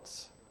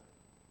consequence.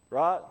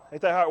 Right?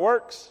 Ain't that how it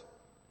works?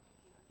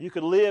 You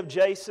could live,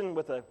 Jason,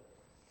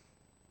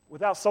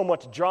 without so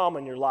much drama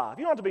in your life.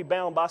 You don't have to be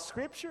bound by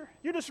Scripture.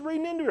 You're just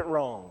reading into it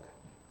wrong.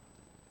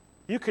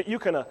 You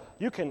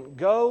can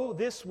go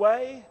this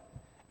way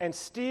and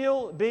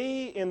still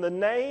be in the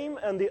name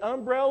and the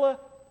umbrella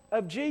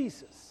of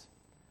Jesus.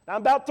 Now,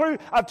 I'm about through.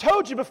 I've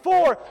told you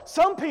before,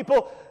 some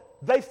people,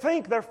 they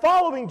think they're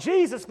following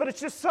Jesus, but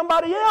it's just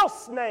somebody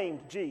else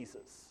named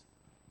Jesus.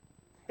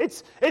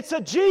 It's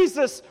a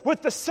Jesus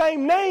with the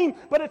same name,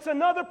 but it's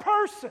another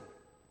person.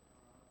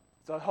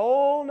 It's a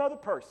whole other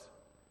person.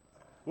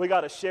 We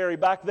got a Sherry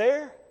back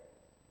there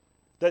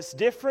that's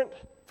different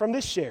from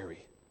this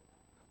Sherry.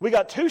 We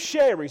got 2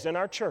 Sherrys in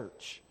our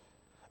church.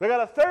 We got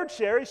a third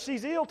Sherry.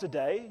 She's ill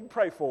today. You can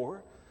pray for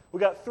her.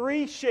 We got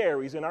 3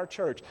 Sherrys in our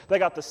church. They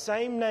got the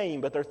same name,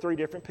 but they're 3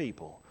 different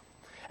people.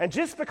 And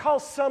just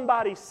because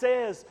somebody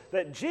says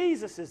that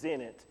Jesus is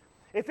in it,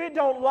 if it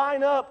don't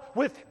line up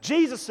with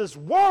Jesus'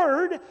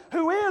 Word,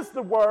 who is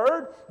the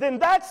Word, then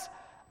that's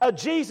a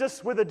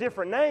Jesus with a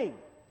different name.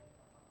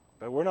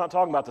 But we're not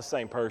talking about the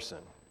same person.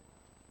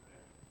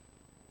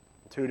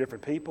 2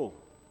 different people.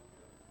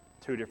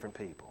 2 different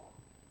people.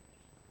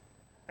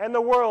 And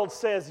the world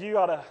says you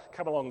ought to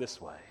come along this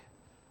way.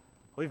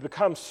 We've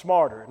become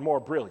smarter and more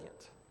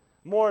brilliant,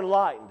 more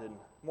enlightened and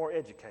more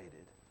educated.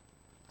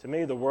 To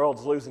me, the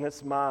world's losing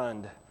its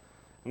mind.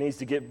 It needs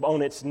to get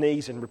on its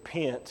knees and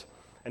repent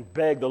and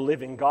beg the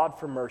living God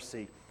for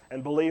mercy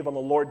and believe on the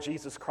Lord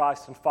Jesus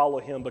Christ and follow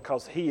Him,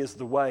 because He is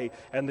the way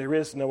and there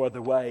is no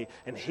other way.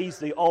 And He's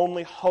the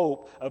only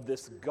hope of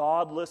this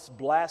godless,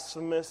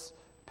 blasphemous,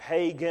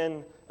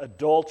 pagan,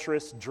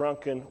 adulterous,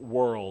 drunken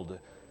world.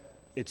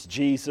 It's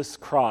Jesus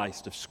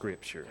Christ of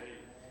Scripture.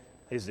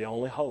 He's the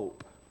only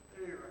hope.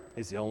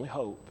 He's the only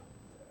hope.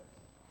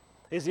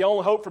 He's the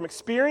only hope from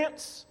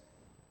experience.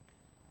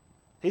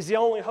 He's the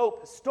only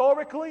hope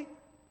historically.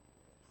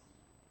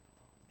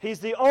 He's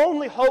the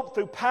only hope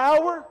through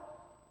power.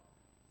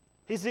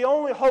 He's the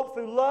only hope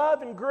through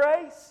love and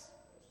grace.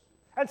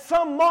 And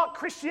some mock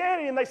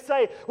Christianity and they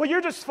say, well,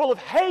 you're just full of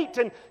hate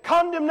and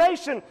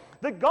condemnation.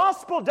 The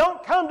gospel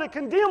don't come to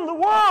condemn the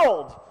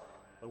world.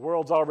 The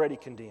world's already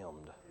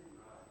condemned.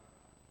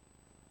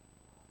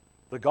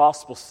 The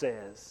gospel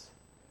says,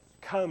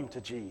 come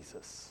to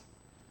Jesus.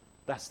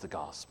 That's the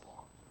gospel.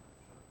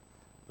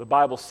 The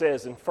Bible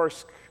says in 1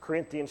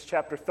 Corinthians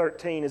chapter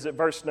 13, is it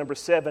verse number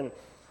 7,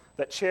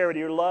 that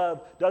charity or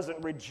love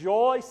doesn't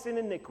rejoice in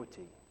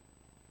iniquity,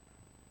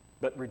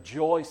 but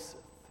rejoiceth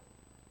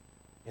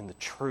in the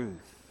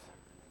truth.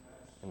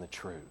 In the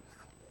truth.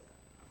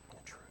 In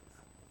the truth.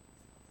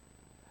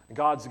 And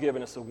God's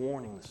given us a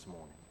warning this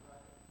morning.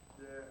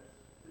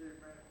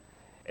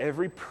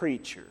 Every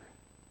preacher,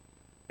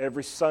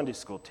 every Sunday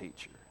school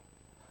teacher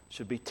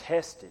should be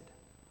tested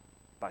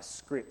by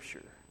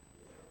Scripture.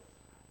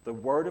 The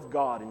Word of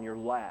God in your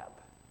lap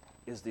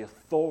is the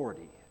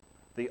authority,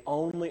 the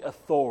only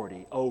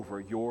authority over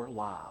your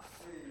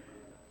life.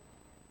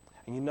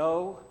 And you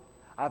know,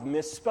 I've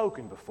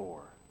misspoken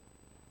before.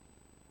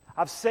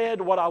 I've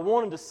said what I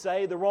wanted to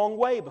say the wrong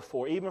way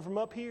before, even from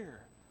up here.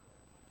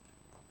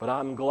 But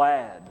I'm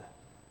glad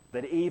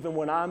that even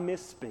when I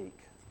misspeak,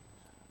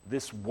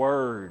 this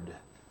Word,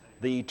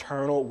 the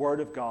eternal Word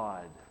of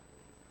God,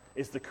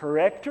 is the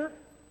corrector,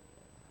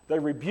 the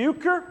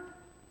rebuker,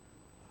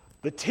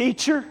 the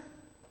teacher,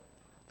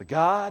 the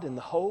guide, and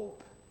the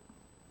hope.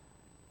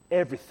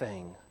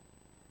 Everything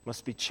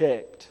must be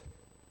checked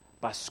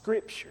by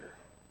Scripture.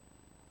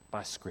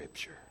 By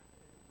Scripture.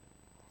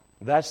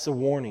 That's the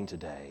warning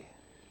today.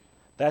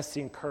 That's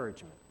the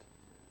encouragement.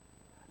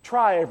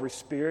 Try every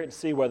spirit and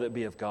see whether it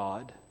be of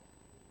God.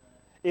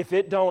 If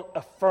it don't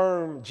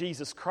affirm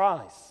Jesus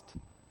Christ,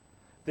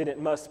 then it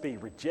must be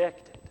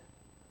rejected.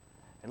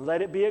 And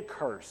let it be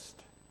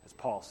accursed, as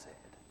Paul said.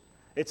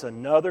 It's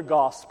another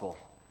gospel.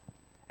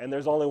 And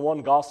there's only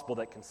one gospel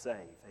that can save.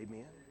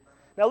 Amen.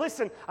 Now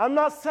listen, I'm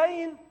not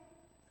saying,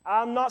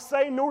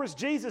 nor is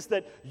Jesus,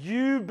 that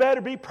you better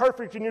be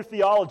perfect in your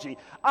theology.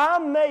 I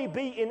may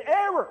be in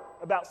error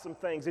about some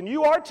things, and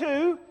you are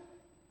too.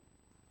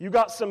 You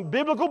got some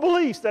biblical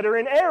beliefs that are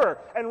in error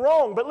and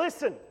wrong. But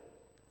listen,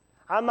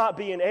 I might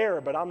be in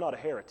error, but I'm not a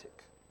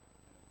heretic.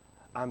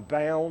 I'm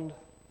bound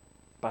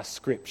by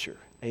Scripture.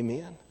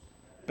 Amen.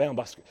 Bound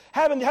by Scripture.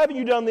 Haven't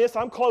you done this?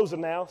 I'm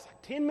closing now. It's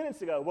like 10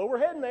 minutes ago. Well, we're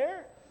heading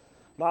there.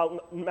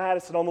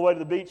 Madison, on the way to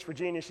the beach,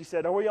 Virginia, she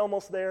said, are we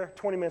almost there?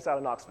 20 minutes out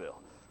of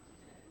Knoxville.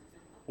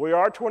 We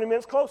are 20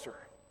 minutes closer.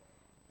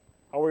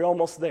 Are we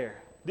almost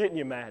there? Didn't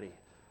you, Maddie?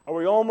 Are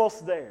we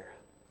almost there?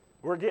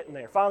 We're getting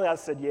there. Finally, I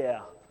said, yeah.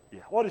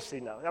 What does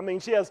she know? I mean,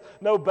 she has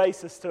no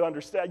basis to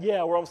understand.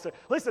 Yeah, we're almost there.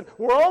 Listen,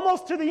 we're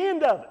almost to the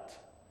end of it.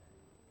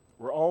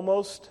 We're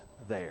almost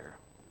there.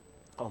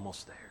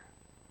 Almost there.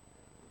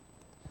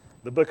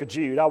 The book of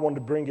Jude, I wanted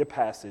to bring you a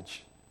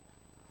passage.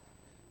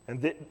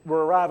 And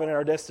we're arriving at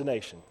our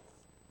destination.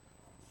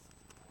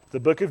 The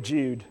book of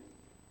Jude,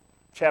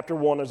 chapter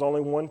 1, there's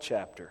only one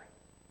chapter.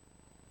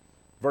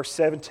 Verse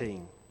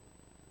 17.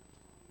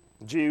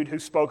 Jude, who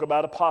spoke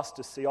about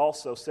apostasy,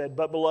 also said,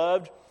 "But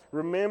beloved,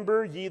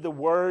 remember ye the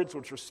words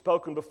which were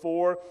spoken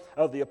before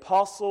of the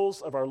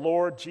apostles of our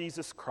Lord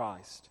Jesus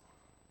Christ,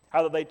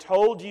 how that they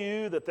told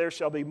you that there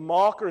shall be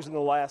mockers in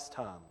the last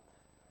time,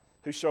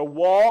 who shall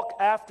walk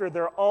after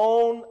their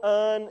own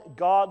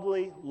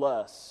ungodly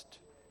lust.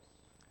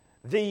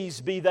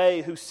 These be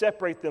they who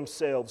separate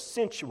themselves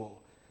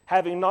sensual,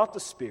 having not the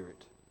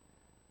Spirit.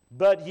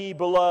 But ye,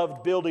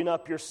 beloved, building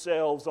up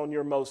yourselves on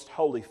your most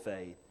holy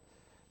faith,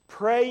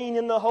 praying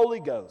in the Holy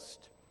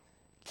Ghost,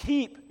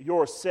 keep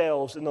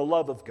yourselves in the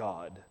love of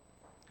God,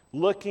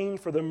 looking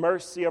for the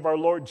mercy of our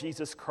Lord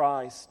Jesus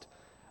Christ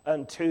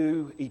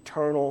unto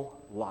eternal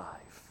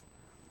life."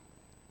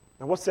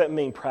 Now, what's that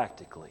mean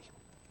practically?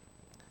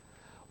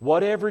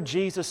 Whatever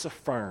Jesus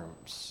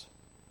affirms,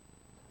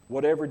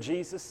 whatever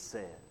Jesus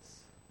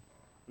says,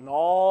 and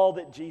all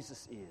that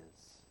Jesus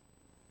is,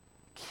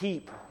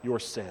 keep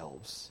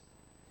yourselves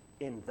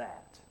in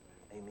that.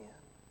 Amen.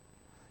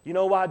 You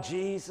know why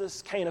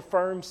Jesus can't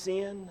affirm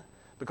sin?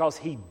 Because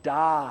He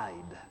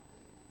died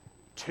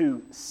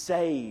to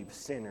save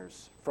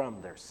sinners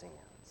from their sins.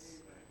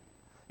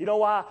 You know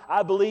why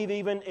I believe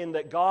even in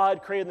that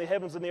God created the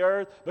heavens and the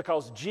earth?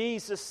 Because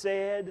Jesus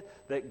said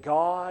that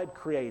God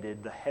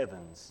created the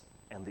heavens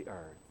and the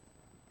earth.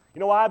 You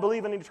know why I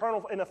believe in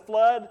a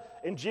flood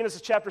in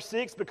Genesis chapter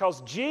 6?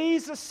 Because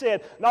Jesus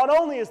said, not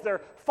only is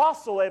there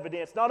fossil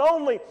evidence, not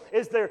only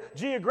is there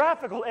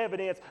geographical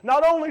evidence,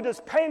 not only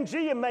does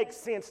Pangea make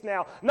sense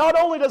now, not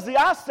only does the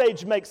Ice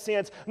Age make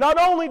sense, not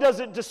only does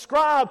it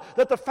describe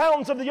that the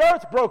fountains of the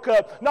earth broke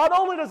up, not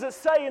only does it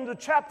say in the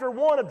chapter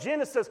 1 of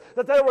Genesis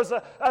that there was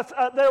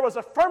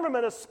a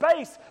firmament of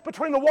space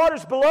between the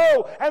waters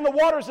below and the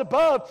waters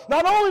above,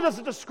 not only does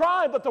it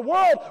describe that the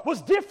world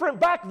was different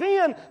back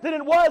then than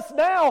it was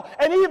now,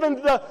 and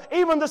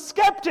even the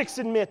skeptics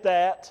admit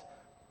that.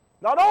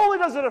 Not only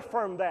does it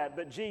affirm that,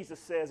 but Jesus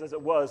says, as it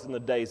was in the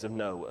days of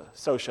Noah,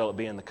 so shall it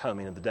be in the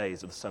coming of the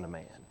days of the Son of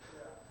Man.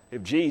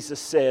 If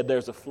Jesus said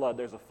there's a flood,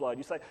 there's a flood.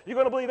 You say, you're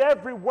going to believe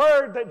every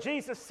word that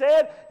Jesus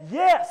said?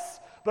 Yes,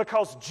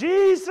 because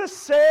Jesus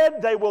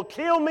said they will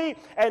kill me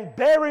and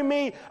bury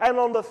me, and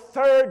on the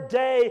third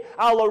day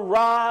I'll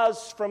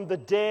arise from the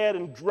dead.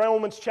 In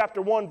Romans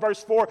chapter 1,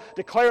 verse 4,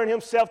 declaring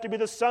Himself to be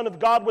the Son of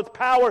God with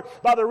power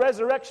by the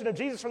resurrection of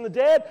Jesus from the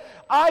dead.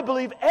 I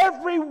believe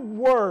every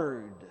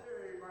word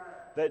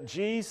that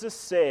Jesus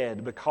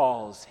said,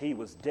 because He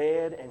was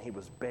dead and He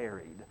was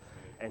buried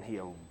and He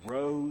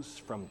arose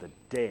from the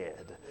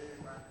dead,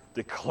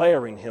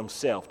 declaring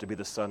Himself to be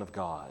the Son of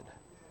God.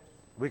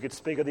 We could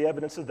speak of the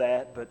evidence of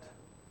that, but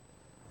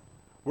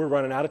we're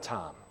running out of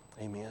time.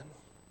 Amen.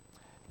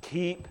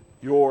 Keep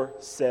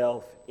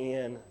yourself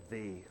in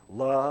the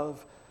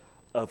love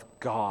of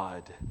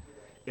God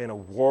in a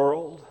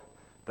world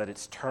that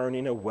it's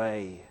turning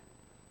away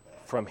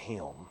from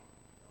Him.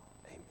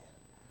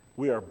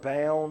 We are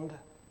bound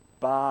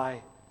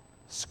by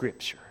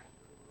Scripture.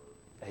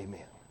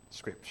 Amen.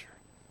 Scripture.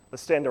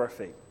 Let's stand to our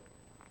feet.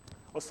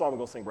 What song are we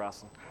going to sing,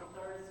 Bryson?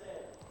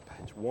 137.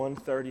 Page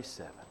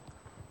 137.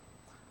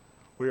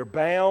 We are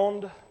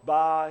bound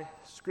by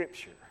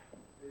Scripture.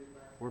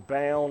 We're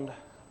bound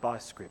by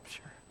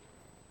Scripture.